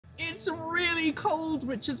It's really cold,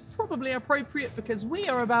 which is probably appropriate because we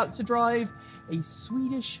are about to drive a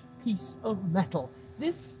Swedish piece of metal.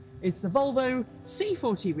 This is the Volvo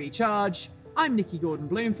C40 Recharge. I'm Nikki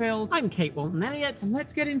Gordon-Bloomfield. I'm Kate Walton-Elliott. And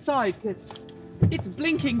let's get inside because it's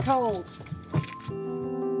blinking cold.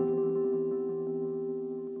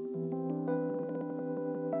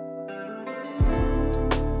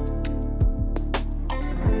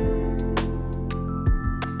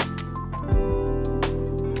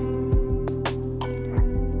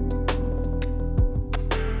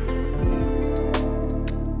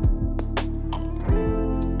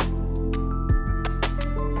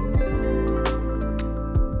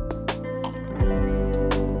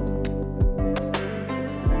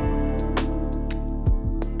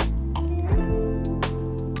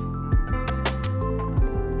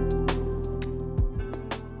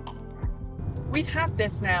 We've had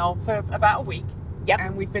this now for about a week,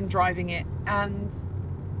 and we've been driving it, and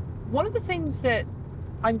one of the things that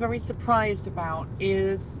I'm very surprised about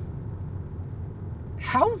is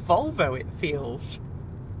how Volvo it feels.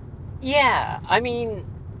 Yeah, I mean,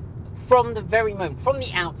 from the very moment, from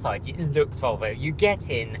the outside, it looks Volvo. You get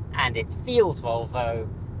in and it feels Volvo,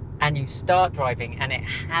 and you start driving and it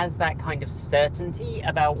has that kind of certainty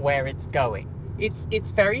about where it's going. It's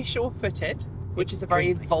very sure-footed, which is a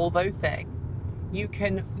very Volvo thing. You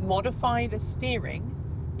can modify the steering.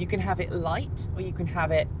 You can have it light or you can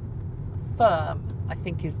have it firm, I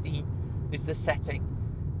think is the setting.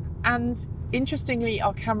 And interestingly,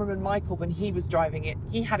 our cameraman Michael, when he was driving it,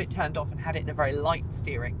 he had it turned off and had it in a very light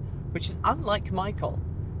steering, which is unlike Michael.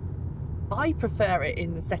 I prefer it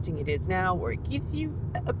in the setting it is now, where it gives you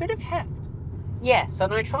a bit of heft. Yes,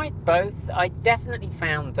 and I tried both. I definitely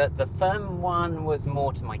found that the firm one was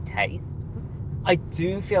more to my taste. I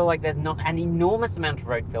do feel like there's not an enormous amount of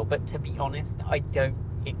road feel, but to be honest, I don't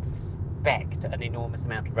expect an enormous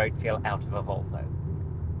amount of road feel out of a Volvo.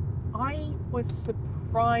 I was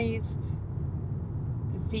surprised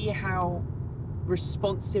to see how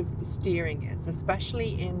responsive the steering is,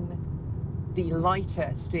 especially in the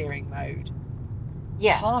lighter steering mode.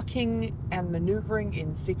 Yeah. Parking and maneuvering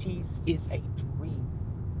in cities is a dream.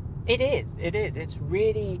 It is. It's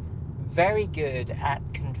really very good at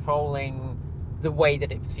controlling the way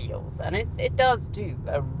that it feels, and it does do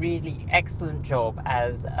a really excellent job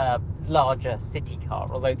as a larger city car,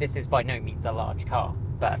 although this is by no means a large car.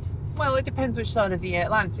 But well, it depends which side of the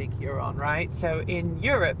Atlantic you're on, right? So in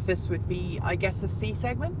Europe this would be, I guess, a C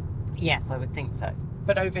segment. Yes, I would think so.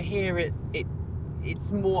 But over here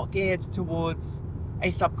it's more geared towards a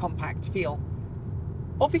subcompact feel.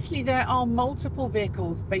 Obviously there are multiple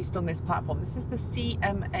vehicles based on this platform. This is the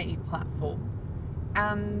CMA platform,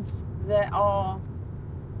 and there are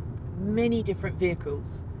many different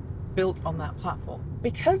vehicles built on that platform.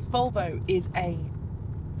 Because Volvo is a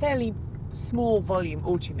fairly small volume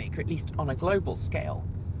automaker, at least on a global scale,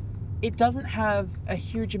 it doesn't have a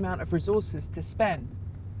huge amount of resources to spend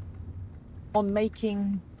on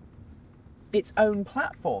making its own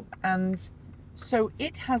platform. And so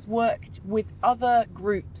it has worked with other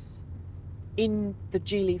groups in the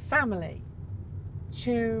Geely family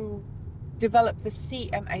to develop the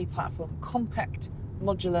CMA platform, Compact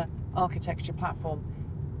Modular Architecture Platform.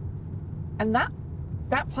 And that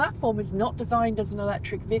platform is not designed as an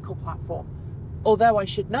electric vehicle platform. Although I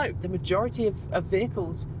should note, the majority of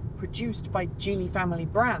vehicles produced by Geely family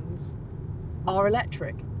brands are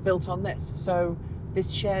electric, built on this. So this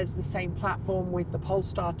shares the same platform with the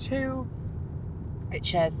Polestar 2. It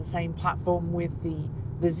shares the same platform with the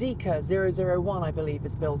Zeekr 001, I believe,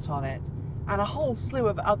 is built on it. And a whole slew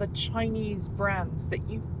of other Chinese brands that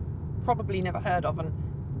you've probably never heard of, and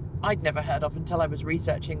I'd never heard of until I was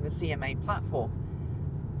researching the CMA platform.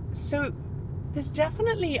 So there's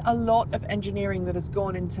definitely a lot of engineering that has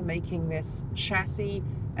gone into making this chassis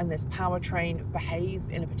and this powertrain behave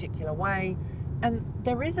in a particular way. And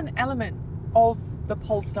there is an element of the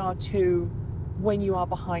Polestar 2 when you are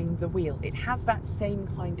behind the wheel. It has that same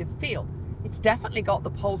kind of feel. It's definitely got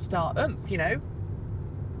the Polestar oomph, you know.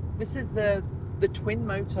 This is the twin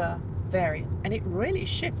motor variant, and it really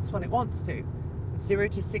shifts when it wants to. 0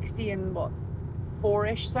 to 60 in what,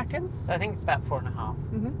 4-ish seconds? I think it's about 4.5.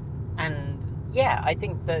 Mm-hmm. And yeah, I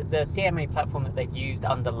think the CMA platform that they've used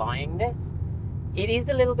underlying this, it is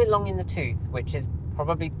a little bit long in the tooth, which is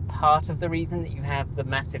probably part of the reason that you have the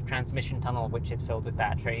massive transmission tunnel, which is filled with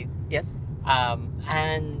batteries. Yes.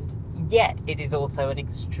 And yet it is also an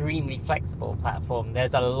extremely flexible platform.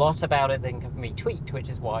 There's a lot about it that can be tweaked, which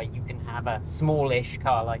is why you can have a smallish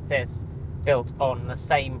car like this built on the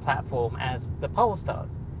same platform as the Polestars.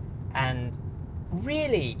 And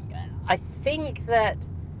really, I think that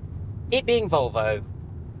it being Volvo,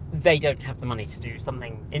 they don't have the money to do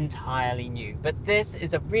something entirely new. But this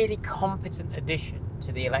is a really competent addition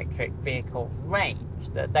to the electric vehicle range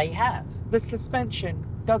that they have. The suspension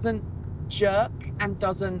doesn't jerk and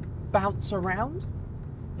doesn't bounce around.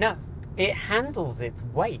 No, it handles its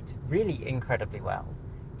weight really incredibly well.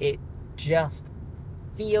 It just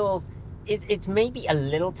feels... It's maybe a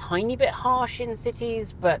little tiny bit harsh in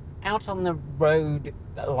cities, but out on the road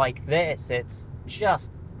like this, it's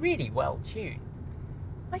just really well tuned.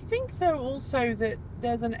 I think though also that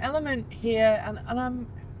there's an element here, and I'm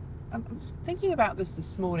thinking about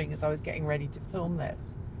this morning as I was getting ready to film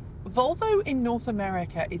this. Volvo in North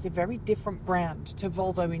America is a very different brand to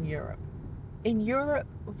Volvo in Europe. In Europe,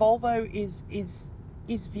 Volvo is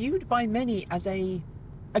viewed by many as a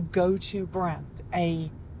go-to brand,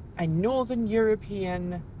 a Northern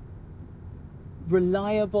European,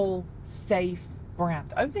 reliable, safe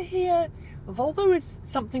brand. Over here, Volvo is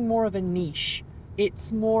something more of a niche.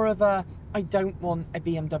 It's more of a, I don't want a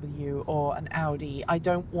BMW or an Audi. I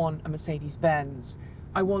don't want a Mercedes-Benz.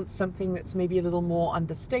 I want something that's maybe a little more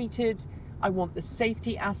understated. I want the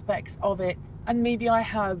safety aspects of it. And maybe I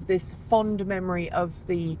have this fond memory of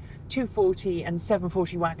the 240 and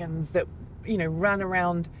 740 wagons that, you know, ran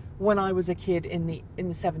around when I was a kid in the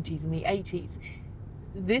 70s and the 80s.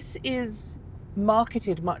 This is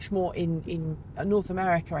marketed much more in North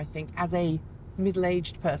America, I think, as a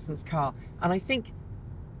middle-aged person's car. And I think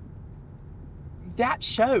that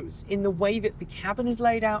shows in the way that the cabin is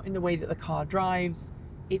laid out, in the way that the car drives.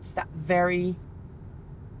 It's that very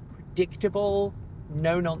predictable,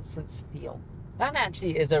 no-nonsense feel. That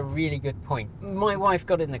actually is a really good point. My wife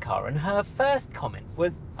got in the car and her first comment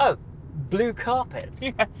was, "Oh, blue carpets."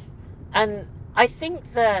 Yes. And I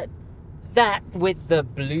think that with the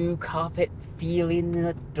blue carpet feel in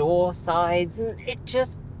the door sides, and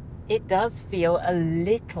it does feel a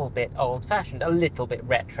little bit old-fashioned, a little bit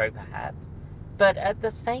retro perhaps, but at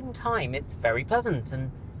the same time it's very pleasant,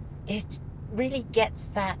 and it really gets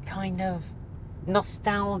that kind of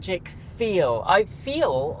nostalgic feel. I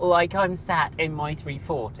feel like I'm sat in my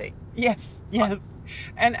 340. Yes, yes.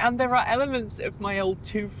 And there are elements of my old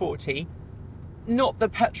 240, not the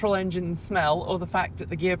petrol engine smell or the fact that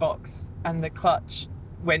the gearbox and the clutch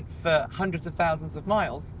went for hundreds of thousands of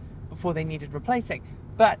miles before they needed replacing,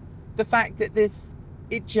 but the fact that it's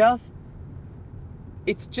just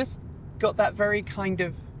got that very kind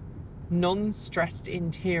of non-stressed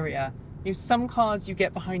interior. You know, some cars you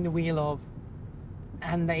get behind the wheel of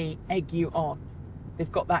and they egg you on.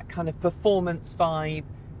 They've got that kind of performance vibe,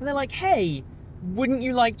 and they're like, hey, wouldn't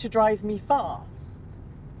you like to drive me fast?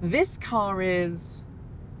 This car is,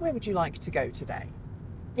 where would you like to go today?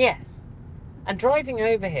 Yes. And driving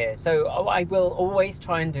over here, so I will always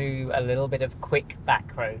try and do a little bit of quick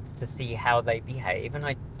back roads to see how they behave, and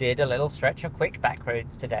I did a little stretch of quick back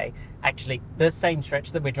roads today. Actually, the same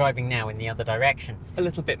stretch that we're driving now in the other direction. A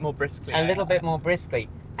little bit more briskly. A little bit more briskly.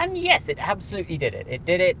 And yes, it absolutely did it. It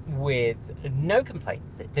did it with no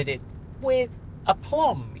complaints. It did it with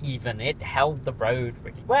aplomb even. It held the road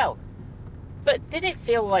really well. But did it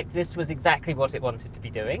feel like this was exactly what it wanted to be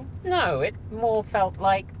doing? No, it more felt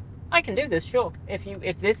like, I can do this, sure.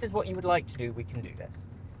 If this is what you would like to do, we can do this.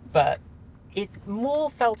 But it more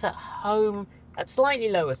felt at home at slightly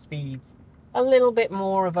lower speeds, a little bit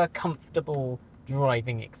more of a comfortable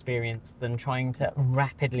driving experience than trying to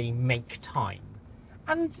rapidly make time.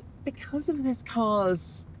 And because of this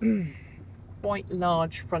car's quite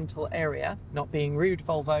large frontal area, not being rude,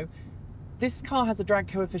 Volvo, this car has a drag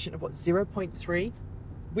coefficient of, 0.3,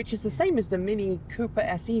 which is the same as the Mini Cooper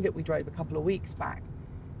SE that we drove a couple of weeks back.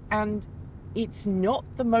 And it's not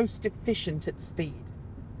the most efficient at speed.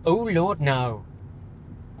 Oh Lord, no.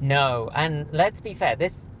 No, and let's be fair,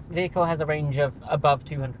 this vehicle has a range of above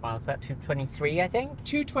 200 miles, about 223, I think?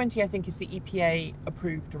 220, I think, is the EPA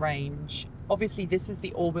approved range. Obviously, this is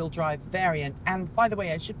the all-wheel drive variant. And by the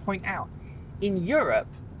way, I should point out, in Europe,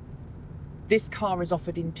 this car is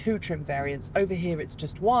offered in 2 trim variants. Over here, it's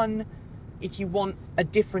just 1. If you want a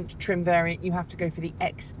different trim variant, you have to go for the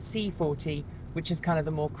XC40, which is kind of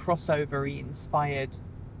the more crossover-y inspired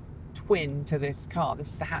twin to this car. This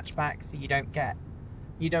is the hatchback, so you don't get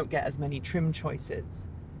as many trim choices.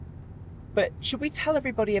 But should we tell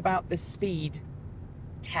everybody about the speed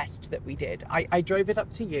test that we did? I drove it up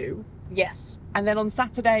to you. Yes. And then on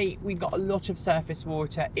Saturday, we got a lot of surface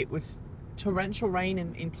water. It was torrential rain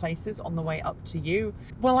in places on the way up to you.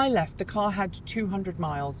 Well, I left, the car had 200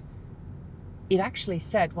 miles. It actually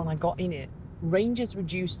said when I got in it, range is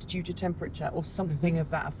reduced due to temperature or something of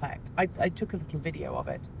that effect. I took a little video of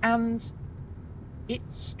it, and it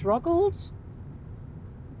struggled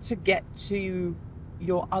to get to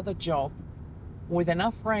your other job with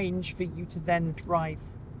enough range for you to then drive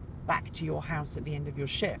back to your house at the end of your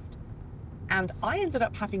shift. And I ended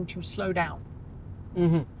up having to slow down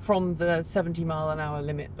from the 70-mile-an-hour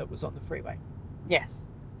limit that was on the freeway. Yes.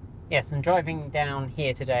 Yes, and driving down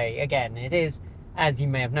here today, again, it is, as you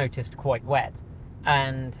may have noticed, quite wet.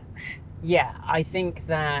 And yeah, I think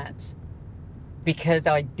that because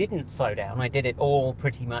I didn't slow down, I did it all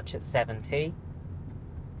pretty much at 70.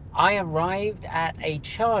 I arrived at a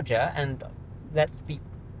charger, and let's be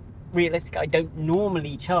realistic, I don't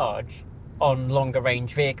normally charge on longer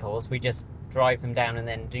range vehicles. We just drive them down and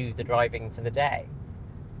then do the driving for the day.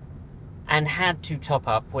 And had to top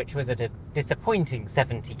up, which was at a disappointing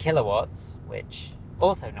 70 kilowatts, which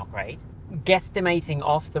also not great. Guesstimating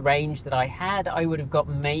off the range that I had, I would have got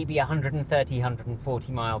maybe 130,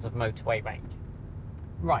 140 miles of motorway range.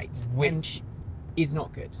 Right. Which is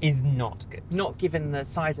not good. Is not good. Not given the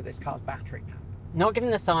size of this car's battery. Not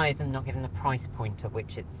given the size and not given the price point at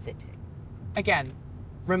which it's sitting. Again,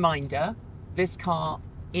 reminder, this car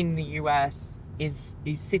in the US is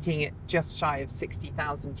sitting at just shy of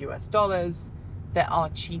 $60,000 US. There are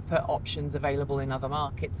cheaper options available in other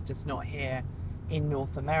markets, just not here in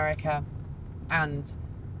North America. And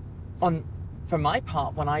for my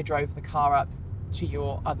part, when I drove the car up to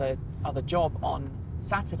your other job on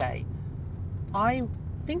Saturday, I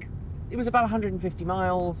think it was about 150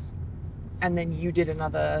 miles, and then you did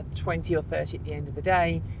another 20 or 30 at the end of the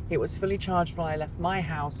day. It was fully charged when I left my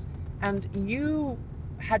house, and you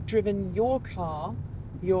had driven your car,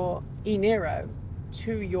 your Niro,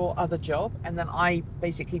 to your other job, and then I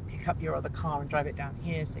basically pick up your other car and drive it down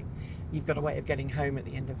here, so you've got a way of getting home at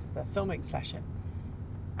the end of the filming session.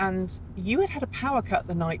 And you had a power cut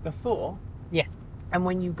the night before. Yes. And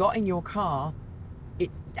when you got in your car,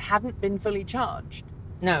 it hadn't been fully charged.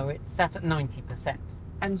 No, it sat at 90%.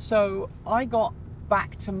 And so I got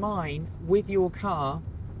back to mine with your car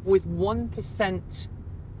with 1%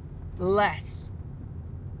 less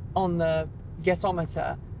on the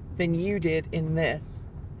gasometer than you did in this,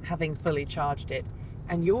 having fully charged it.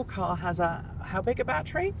 And your car has how big a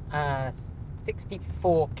battery?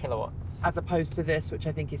 64 kilowatts. As opposed to this, which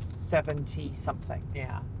I think is 70 something.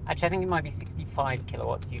 Yeah. Actually, I think it might be 65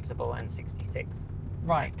 kilowatts usable and 66.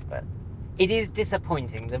 Right. But it is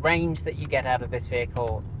disappointing, the range that you get out of this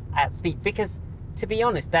vehicle at speed, because to be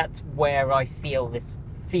honest, that's where I feel this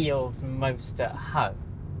feels most at home.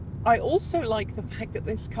 I also like the fact that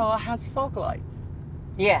this car has fog lights.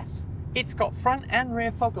 Yes. It's got front and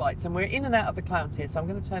rear fog lights, and we're in and out of the clouds here, so I'm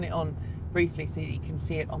going to turn it on briefly so that you can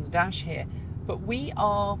see it on the dash here. But we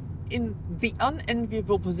are in the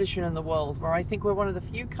unenviable position in the world where I think we're one of the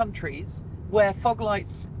few countries where fog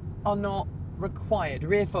lights are not required,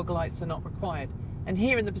 rear fog lights are not required. And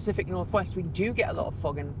here in the Pacific Northwest, we do get a lot of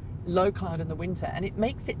fog and low cloud in the winter, and it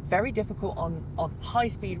makes it very difficult on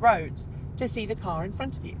high-speed roads to see the car in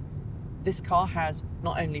front of you. This car has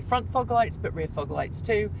not only front fog lights, but rear fog lights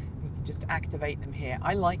too. You can just activate them here.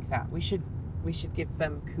 I like that. We should give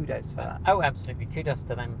them kudos for that. Oh, absolutely. Kudos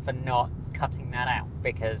to them for not cutting that out,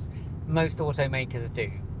 because most automakers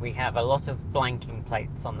do. We have a lot of blanking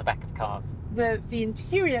plates on the back of cars. The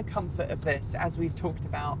interior comfort of this, as we've talked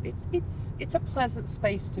about, it's a pleasant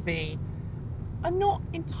space to be. I'm not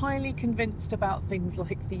entirely convinced about things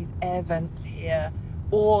like these air vents here,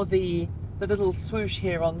 or the little swoosh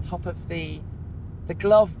here on top of the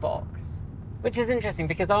glove box. Which is interesting,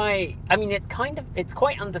 because I mean, it's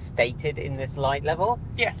quite understated in this light level.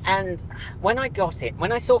 Yes. And when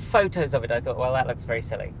I saw photos of it, I thought, well, that looks very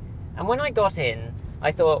silly. And when I got in,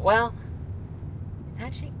 I thought, well, it's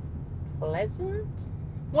actually pleasant.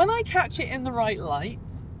 When I catch it in the right light,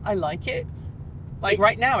 I like it. Like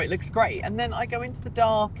right now, it looks great. And then I go into the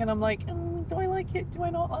dark and I'm like, do I like it? Do I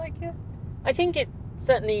not like it? I think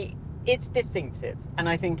it's distinctive. And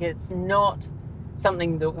I think it's not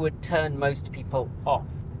something that would turn most people off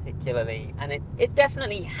particularly. And it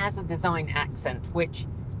definitely has a design accent, which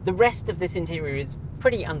the rest of this interior is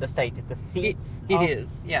pretty understated. The seats it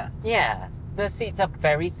is, yeah. Yeah, the seats are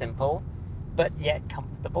very simple, but yet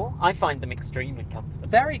comfortable. I find them extremely comfortable.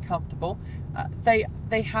 Very comfortable.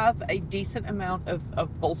 They have a decent amount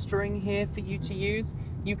of bolstering here for you to use.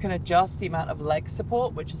 You can adjust the amount of leg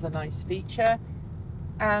support, which is a nice feature,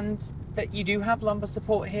 and that you do have lumbar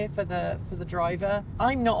support here for the driver.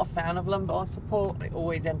 I'm not a fan of lumbar support. It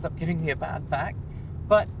always ends up giving me a bad back,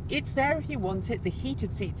 but it's there if you want it. The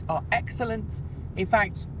heated seats are excellent. In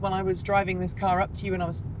fact, when I was driving this car up to you and I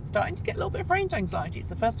was starting to get a little bit of range anxiety, it's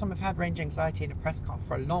the first time I've had range anxiety in a press car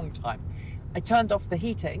for a long time, I turned off the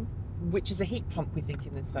heating, which is a heat pump, we think,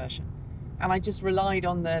 in this version. And I just relied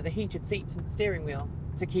on the heated seats and the steering wheel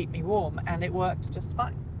to keep me warm, and it worked just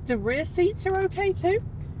fine. The rear seats are okay too?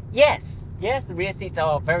 Yes, the rear seats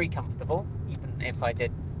are very comfortable, even if I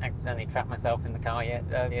did accidentally trap myself in the car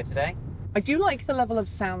earlier today. I do like the level of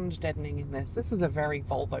sound deadening in this. This is a very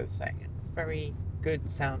Volvo thing. It's very good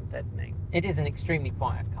sound deadening. It is an extremely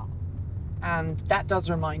quiet car. And that does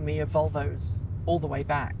remind me of Volvos all the way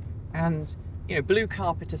back. And, you know, blue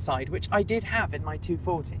carpet aside, which I did have in my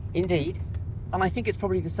 240. Indeed. And I think it's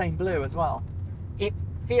probably the same blue as well. It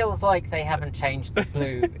feels like they haven't changed the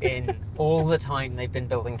blue in all the time they've been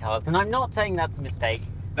building cars. And I'm not saying that's a mistake.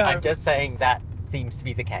 No. I'm just saying that seems to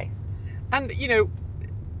be the case. And, you know,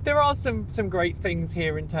 there are some great things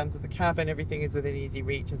here in terms of the cabin. Everything is within easy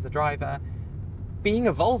reach as a driver. Being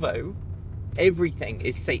a Volvo, everything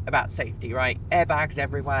is about safety, right? Airbags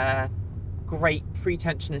everywhere, great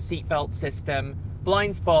pre-tensioner seatbelt system,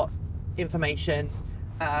 blind spot information,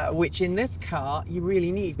 which in this car you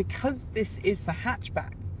really need, because this is the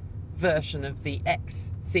hatchback version of the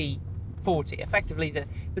XC40. Effectively, the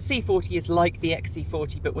C40 is like the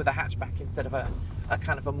XC40 but with a hatchback instead of a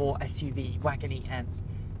kind of a more SUV wagony end.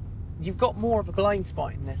 You've got more of a blind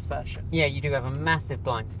spot in this version. Yeah, you do have a massive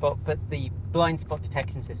blind spot, but the blind spot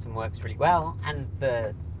detection system works really well, and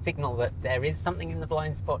the signal that there is something in the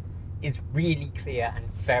blind spot is really clear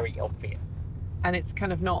and very obvious. And it's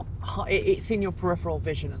kind of not, it's in your peripheral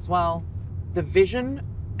vision as well. The vision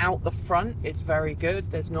out the front is very good.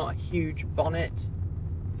 There's not a huge bonnet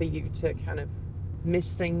for you to kind of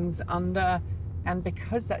miss things under. And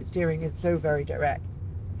because that steering is so very direct,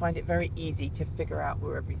 I find it very easy to figure out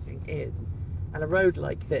where everything is. And a road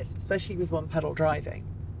like this, especially with one pedal driving,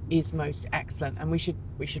 is most excellent. And we should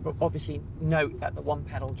obviously note that the one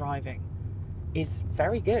pedal driving is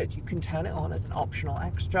very good. You can turn it on as an optional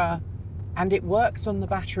extra, and it works when the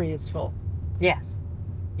battery is full. Yes.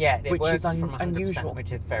 Yeah, it which works is from 100%, unusual.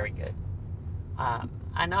 which is very good.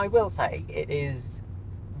 And I will say, it is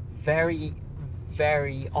very,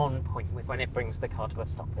 very on point with when it brings the car to a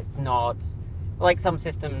stop. It's not like some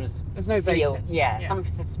systems. There's no vagueness. Yeah, some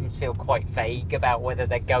systems feel quite vague about whether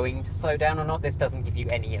they're going to slow down or not. This doesn't give you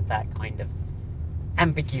any of that kind of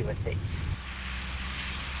ambiguity.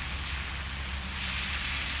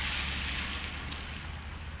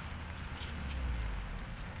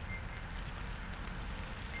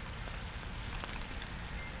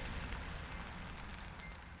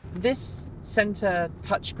 This center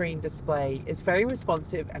touchscreen display is very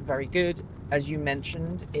responsive and very good. As you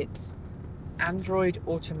mentioned, it's Android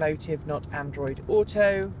Automotive, not Android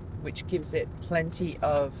Auto, which gives it plenty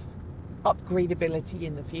of upgradability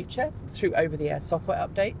in the future through over-the-air software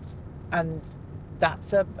updates. And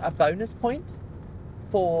that's a bonus point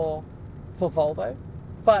for Volvo.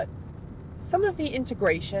 But some of the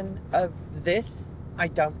integration of this, I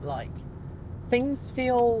don't like. Things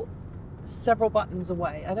feel several buttons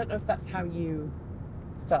away. I don't know if that's how you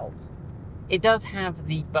felt. It does have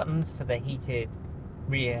the buttons for the heated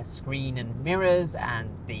rear screen and mirrors and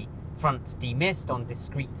the front demist on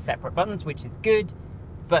discrete separate buttons, which is good.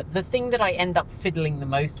 But the thing that I end up fiddling the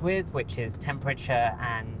most with, which is temperature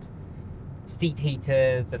and seat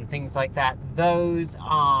heaters and things like that, those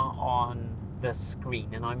are on the screen,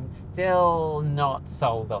 and I'm still not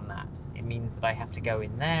sold on that. It means that I have to go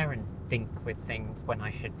in there and think with things when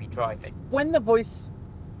I should be driving. When the voice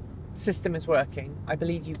system is working, I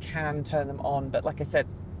believe you can turn them on, but like I said,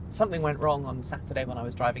 something went wrong on Saturday when I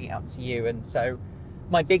was driving it up to you, and so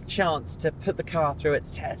my big chance to put the car through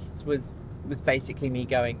its tests was basically me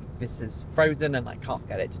going, this is frozen and I can't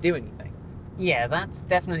get it to do anything. Yeah, that's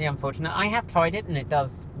definitely unfortunate. I have tried it and it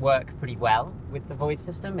does work pretty well with the voice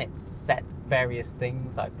system. It's set various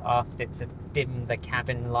things. I've asked it to dim the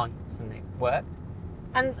cabin lights and it worked.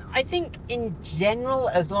 And I think in general,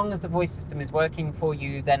 as long as the voice system is working for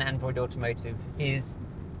you, then Android Automotive is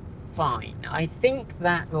fine. I think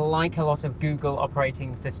that, like a lot of Google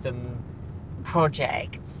operating system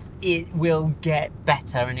projects, it will get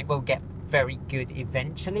better and it will get very good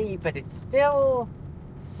eventually, but it's still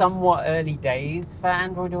somewhat early days for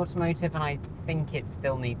Android Automotive, and I think it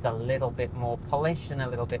still needs a little bit more polish and a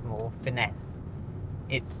little bit more finesse.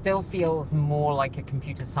 It still feels more like a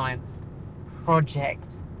computer science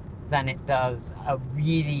project than it does a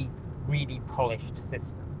really, really polished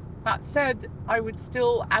system. That said, I would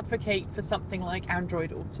still advocate for something like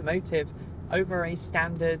Android Automotive over a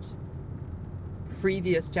standard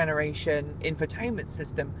previous generation infotainment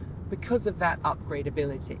system because of that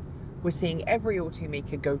upgradability. We're seeing every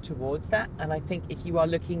automaker go towards that, and I think if you are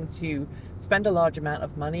looking to spend a large amount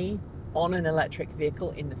of money on an electric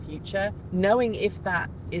vehicle in the future, knowing if that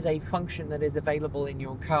is a function that is available in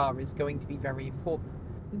your car is going to be very important.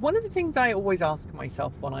 One of the things I always ask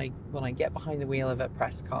myself when I get behind the wheel of a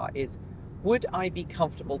press car is, Would I be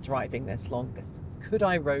comfortable driving this long distance? Could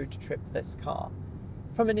I road trip this car?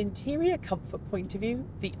 From an interior comfort point of view,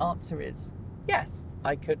 the answer is yes,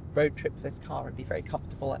 I could road trip this car and be very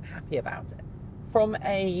comfortable and happy about it. From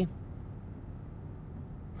a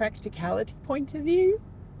practicality point of view,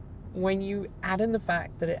 when you add in the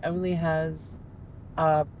fact that it only has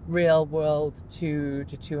a real world 2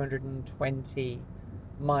 to 220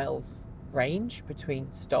 miles range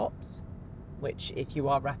between stops, which if you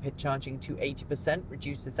are rapid charging to 80%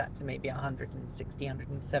 reduces that to maybe 160,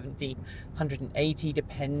 170, 180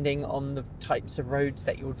 depending on the types of roads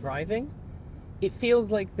that you're driving, it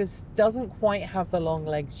feels like this doesn't quite have the long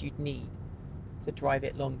legs you'd need to drive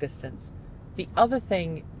it long distance. The other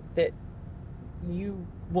thing that you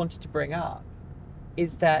wanted to bring up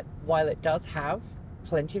is that while it does have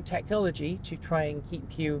plenty of technology to try and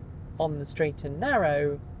keep you on the straight and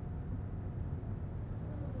narrow,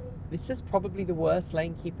 this is probably the worst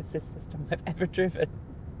lane keep assist system I've ever driven.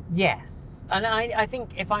 Yes. And I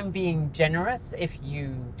think if I'm being generous, if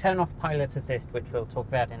you turn off pilot assist, which we'll talk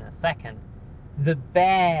about in a second, the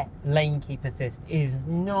bare lane keep assist is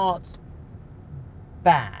not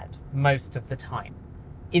bad most of the time.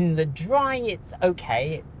 In the dry, it's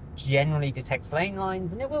okay. It generally detects lane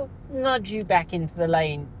lines and it will nudge you back into the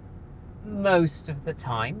lane most of the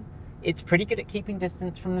time. It's pretty good at keeping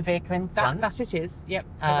distance from the vehicle in front. That it is, yep.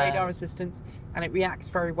 The radar assistance, and it reacts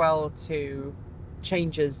very well to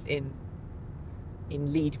changes in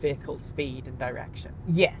lead vehicle speed and direction.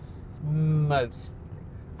 Yes, most.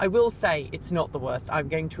 I will say it's not the worst. I'm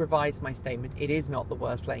going to revise my statement. It is not the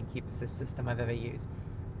worst lane keep assist system I've ever used.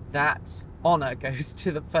 That honour goes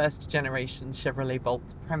to the first generation Chevrolet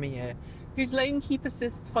Bolt Premier, whose lane keep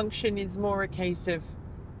assist function is more a case of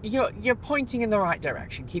you're pointing in the right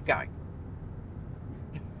direction, keep going.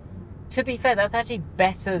 To be fair, that's actually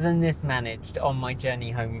better than this managed on my journey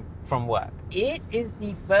home from work. It is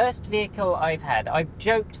the first vehicle I've had. I've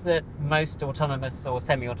joked that most autonomous or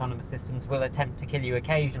semi-autonomous systems will attempt to kill you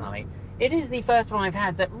occasionally. It is the first one I've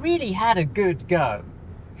had that really had a good go.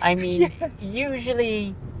 I mean, yes.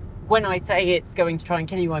 Usually when I say it's going to try and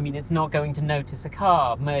kill you, I mean it's not going to notice a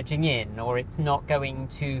car merging in, or it's not going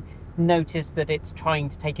to notice that it's trying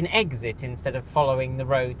to take an exit instead of following the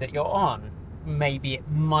road that you're on. Maybe it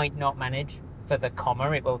might not manage for the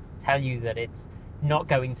comma. It will tell you that it's not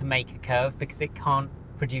going to make a curve because it can't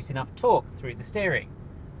produce enough torque through the steering.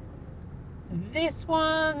 This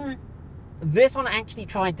one actually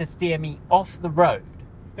tried to steer me off the road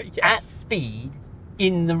at speed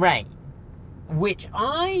in the rain, which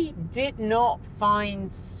I did not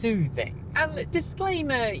find soothing. And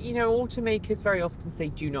disclaimer, automakers very often say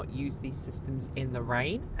do not use these systems in the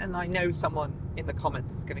rain. And I know someone in the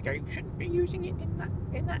comments is going to go, you shouldn't be using it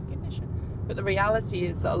in that condition. But the reality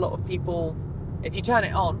is that a lot of people, if you turn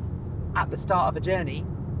it on at the start of a journey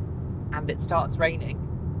and it starts raining,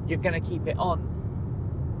 you're going to keep it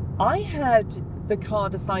on. I had the car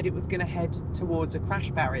decide it was going to head towards a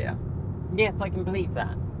crash barrier. Yes, I can believe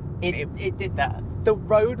that. It did that. The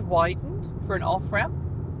road widened for an off-ramp,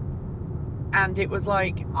 and it was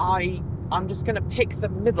like, I'm just going to pick the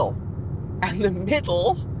middle. And the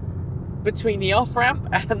middle between the off-ramp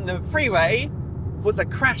and the freeway was a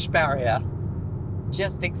crash barrier.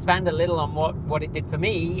 Just expand a little on what it did for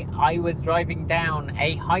me. I was driving down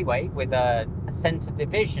a highway with a center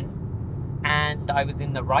division, and I was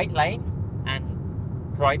in the right lane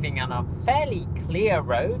and driving on a fairly clear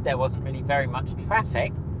road. There wasn't really very much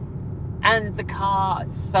traffic. And the car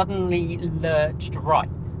suddenly lurched right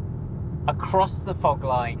across the fog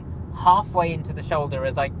line, halfway into the shoulder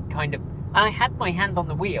as I had my hand on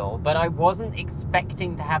the wheel, but I wasn't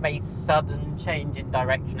expecting to have a sudden change in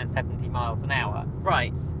direction at 70 miles an hour.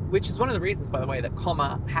 Right, which is one of the reasons, by the way, that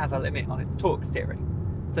comma has a limit on its torque steering,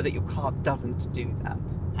 so that your car doesn't do that.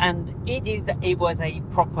 And it was a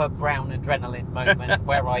proper brown adrenaline moment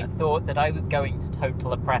where I thought that I was going to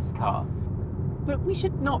total a press car. But we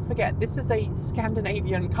should not forget, this is a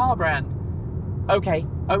Scandinavian car brand. Okay,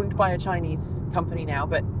 owned by a Chinese company now,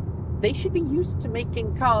 but they should be used to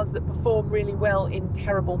making cars that perform really well in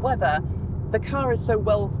terrible weather. The car is so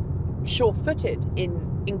well sure-footed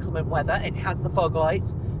in inclement weather. It has the fog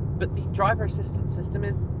lights, but the driver assistance system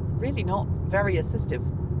is really not very assistive.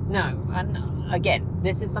 No, and again,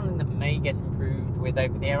 this is something that may get improved with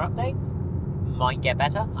over-the-air updates. Might get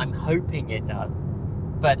better. I'm hoping it does.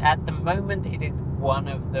 But at the moment, it is one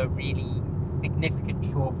of the really significant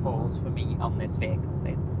shortfalls for me on this vehicle.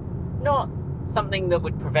 It's not something that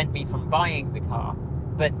would prevent me from buying the car,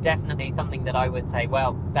 but definitely something that I would say,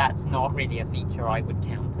 well, that's not really a feature I would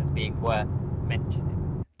count as being worth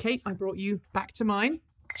mentioning. Kate, I brought you back to mine.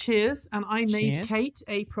 Cheers. And I made Cheers. Kate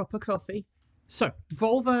a proper coffee. So,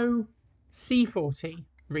 Volvo C40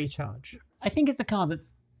 Recharge. I think it's a car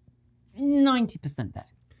that's 90% there.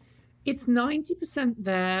 It's 90%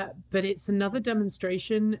 there, but it's another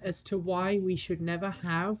demonstration as to why we should never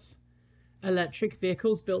have electric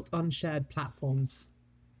vehicles built on shared platforms.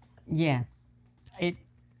 Yes.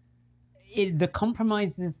 The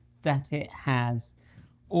compromises that it has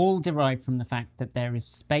all derive from the fact that there is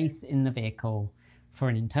space in the vehicle for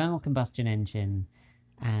an internal combustion engine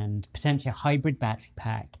and potentially a hybrid battery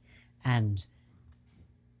pack, and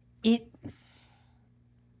it's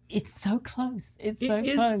so close. It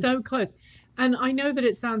is so close. And I know that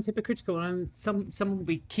it sounds hypocritical, and someone will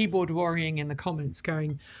be keyboard worrying in the comments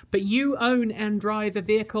going, but you own and drive a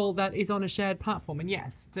vehicle that is on a shared platform. And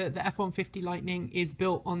yes, the F-150 Lightning is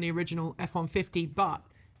built on the original F-150, but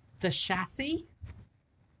the chassis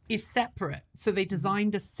is separate. So they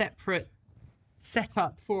designed a separate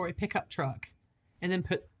setup for a pickup truck and then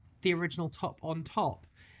put the original top on top.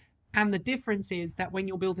 And the difference is that when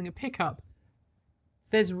you're building a pickup,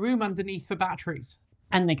 there's room underneath for batteries.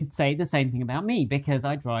 And they could say the same thing about me, because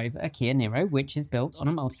I drive a Kia Niro, which is built on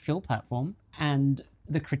a multi-fuel platform, and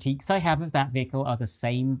the critiques I have of that vehicle are the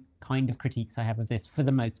same kind of critiques I have of this for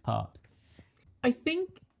the most part. I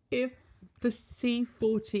think if the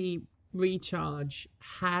C40 Recharge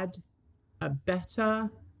had a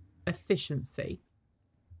better efficiency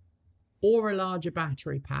or a larger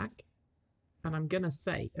battery pack, and I'm going to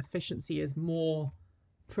say efficiency is more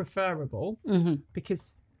preferable,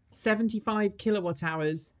 because 75 kilowatt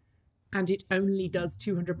hours and it only does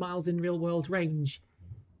 200 miles in real world range.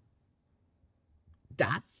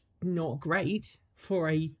 That's not great for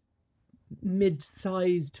a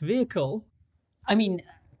mid-sized vehicle. I mean,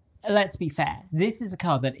 let's be fair. This is a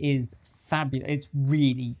car that is fabulous. It's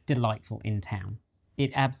really delightful in town.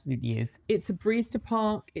 It absolutely is. It's a breeze to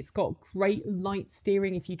park. It's got great light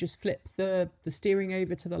steering. If you just flip the steering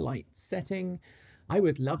over to the light setting, I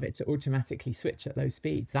would love it to automatically switch at low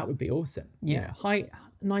speeds. That would be awesome. Yeah. High,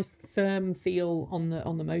 nice firm feel on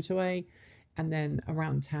the motorway, and then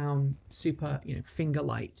around town, super, finger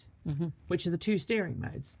light, which are the two steering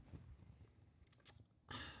modes.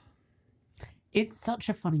 It's such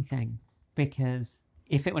a funny thing, because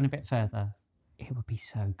if it went a bit further, it would be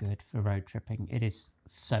so good for road tripping. It is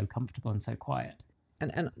so comfortable and so quiet.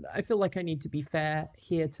 And I feel like I need to be fair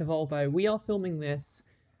here to Volvo. We are filming this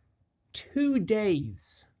 2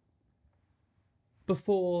 days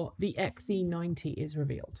before the XC90 is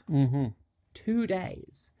revealed. 2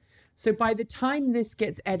 days. So by the time this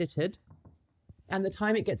gets edited and the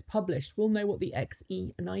time it gets published, we'll know what the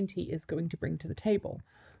XC90 is going to bring to the table.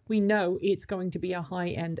 We know it's going to be a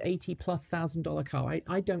high-end $80,000+ car.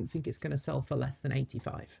 I don't think it's going to sell for less than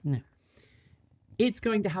 85. No. It's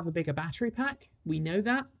going to have a bigger battery pack. We know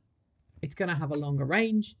that. It's going to have a longer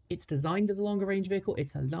range. It's designed as a longer range vehicle.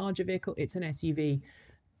 It's a larger vehicle. It's an SUV.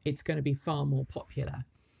 It's going to be far more popular.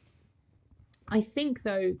 I think,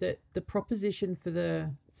 though, that the proposition for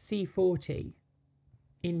the C40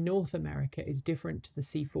 in North America is different to the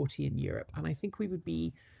C40 in Europe. And I think we would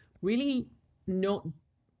be really not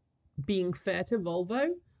being fair to Volvo,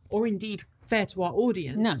 or indeed fair to our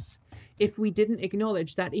audience, if we didn't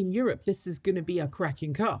acknowledge that in Europe, this is going to be a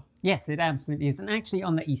cracking car. Yes, it absolutely is. And actually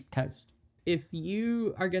on the East Coast. If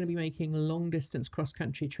you are going to be making long distance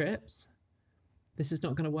cross-country trips, this is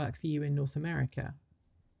not going to work for you in North America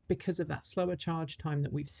because of that slower charge time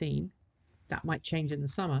that we've seen. That might change in the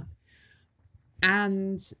summer.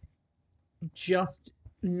 And just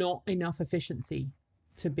not enough efficiency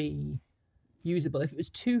to be usable. If it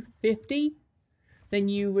was 250, then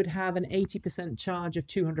you would have an 80% charge of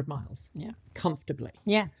 200 miles. Yeah. Comfortably.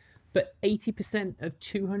 Yeah. But 80% of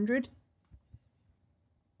 200,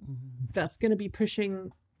 that's going to be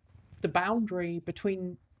pushing the boundary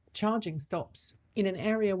between charging stops in an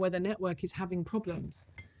area where the network is having problems.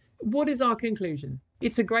 What is our conclusion?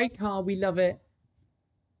 It's a great car. We love it.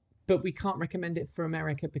 But we can't recommend it for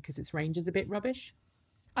America because its range is a bit rubbish.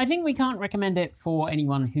 I think we can't recommend it for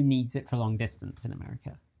anyone who needs it for long distance in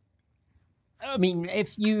America. I mean,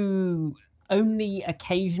 if you only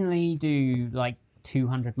occasionally do like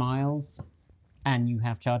 200 miles and you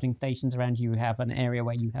have charging stations around you, have an area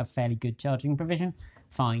where you have fairly good charging provision,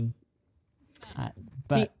 fine.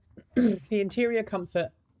 But the interior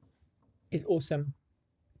comfort is awesome.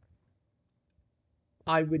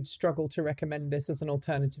 I would struggle to recommend this as an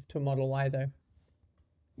alternative to a Model Y, though.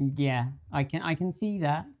 Yeah, I can see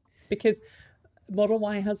that. Because Model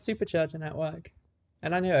Y has supercharger network.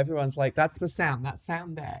 And I know everyone's like, that's the sound. That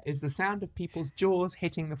sound there is the sound of people's jaws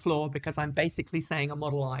hitting the floor, because I'm basically saying a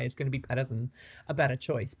Model Y is going to be better than a better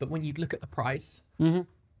choice. But when you look at the price,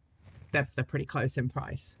 they're pretty close in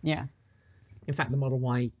price. Yeah. In fact, the Model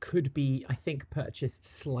Y could be, I think, purchased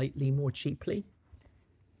slightly more cheaply.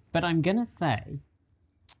 But I'm going to say,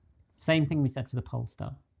 same thing we said for the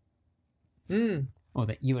Polestar. Or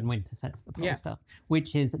that you and Winter said for the Polestar,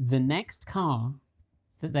 which is the next car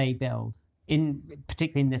that they build,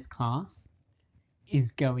 particularly in this class,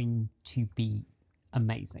 is going to be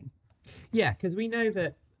amazing. Yeah, because we know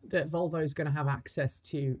that Volvo is going to have access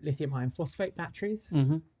to lithium iron phosphate batteries,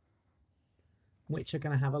 which are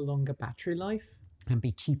going to have a longer battery life. And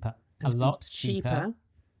be cheaper. A lot cheaper.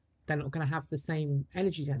 They're not going to have the same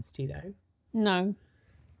energy density, though. No.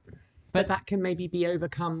 But that can maybe be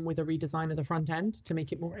overcome with a redesign of the front end to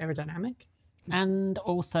make it more aerodynamic. And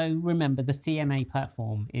also, remember, the CMA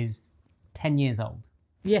platform is 10 years old.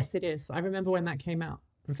 Yes, it is. I remember when that came out.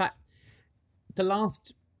 In fact, the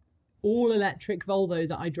last all-electric Volvo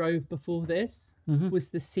that I drove before this was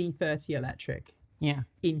the C40 electric. Yeah.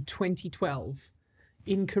 In 2012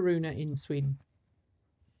 in Kiruna in Sweden.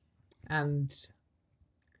 And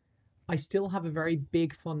I still have a very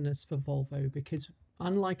big fondness for Volvo because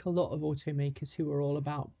unlike a lot of automakers who are all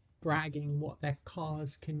about bragging what their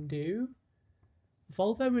cars can do,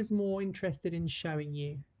 Volvo is more interested in showing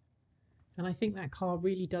you. And I think that car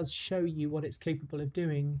really does show you what it's capable of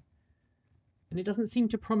doing. And it doesn't seem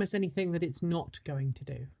to promise anything that it's not going to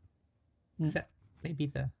do. Except maybe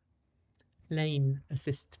the lane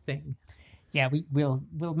assist thing. Yeah, we'll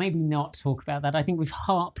maybe not talk about that. I think we've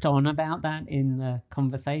harped on about that in the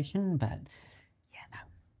conversation, but yeah,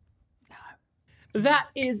 no. That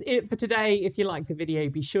is it for today. If you liked the video,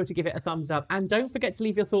 be sure to give it a thumbs up and don't forget to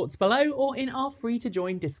leave your thoughts below or in our free to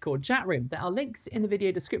join Discord chat room. There are links in the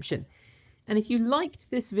video description. And if you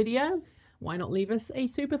liked this video, why not leave us a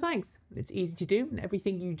super thanks? It's easy to do, and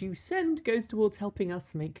everything you do send goes towards helping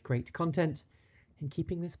us make great content and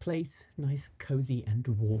keeping this place nice, cozy and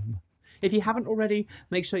warm. If you haven't already,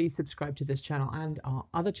 make sure you subscribe to this channel and our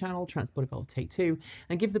other channel, Transport Evolved Take 2,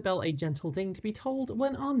 and give the bell a gentle ding to be told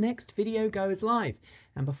when our next video goes live.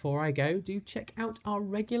 And before I go, do check out our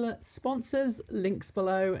regular sponsors, links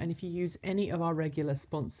below, and if you use any of our regular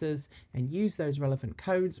sponsors and use those relevant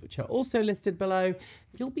codes, which are also listed below,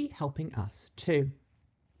 you'll be helping us too.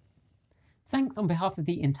 Thanks on behalf of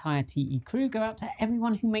the entire TE crew go out to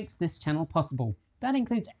everyone who makes this channel possible. That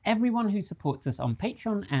includes everyone who supports us on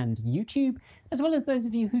Patreon and YouTube, as well as those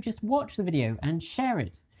of you who just watch the video and share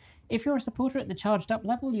it. If you're a supporter at the charged up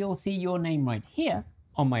level, you'll see your name right here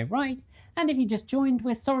on my right, and if you just joined,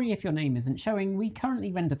 we're sorry if your name isn't showing. We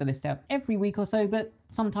currently render the list out every week or so, but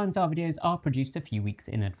sometimes our videos are produced a few weeks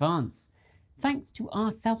in advance. Thanks to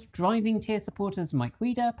our self-driving tier supporters Mike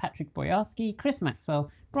Weeder, Patrick Boyarski, Chris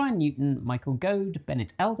Maxwell, Brian Newton, Michael Goad,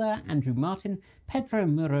 Bennett Elder, Andrew Martin, Pedro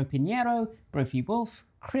Muro Pinheiro, Brophy Wolf,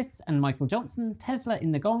 Chris and Michael Johnson, Tesla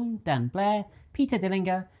in the Gong, Dan Blair, Peter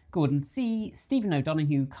Dillinger, Gordon C, Stephen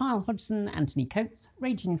O'Donoghue, Kyle Hodgson, Anthony Coates,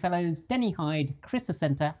 Raging Fellows, Denny Hyde, Chris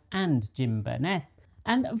Ascenta and Jim Burness.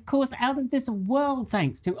 And of course, out of this world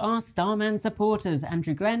thanks to our Starman supporters,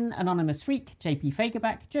 Andrew Glenn, Anonymous Freak, JP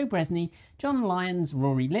Fagerback, Joe Bresney, John Lyons,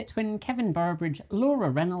 Rory Litwin, Kevin Burrbridge, Laura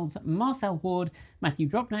Reynolds, Marcel Ward, Matthew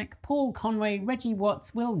Dropnack, Paul Conway, Reggie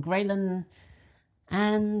Watts, Will Graylan,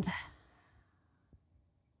 and...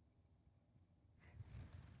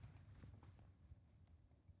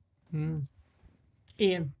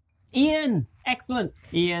 Ian! Excellent,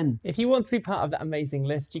 Ian. If you want to be part of that amazing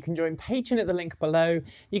list, you can join Patreon at the link below.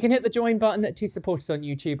 You can hit the join button to support us on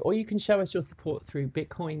YouTube, or you can show us your support through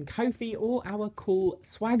Bitcoin, Ko-fi, or our cool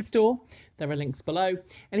swag store. There are links below.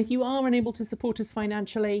 And if you are unable to support us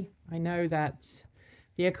financially, I know that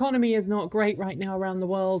the economy is not great right now around the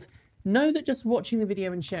world. Know that just watching the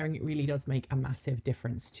video and sharing it really does make a massive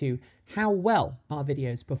difference to how well our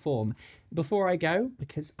videos perform. Before I go,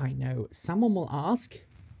 because I know someone will ask,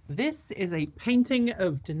 this is a painting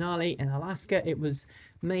of Denali in Alaska. It was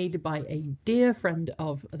made by a dear friend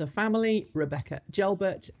of the family, Rebecca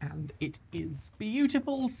Gelbert, and it is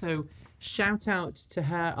beautiful. So shout out to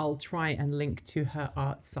her. I'll try and link to her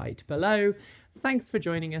art site below. Thanks for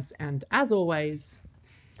joining us. And as always,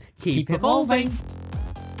 keep evolving.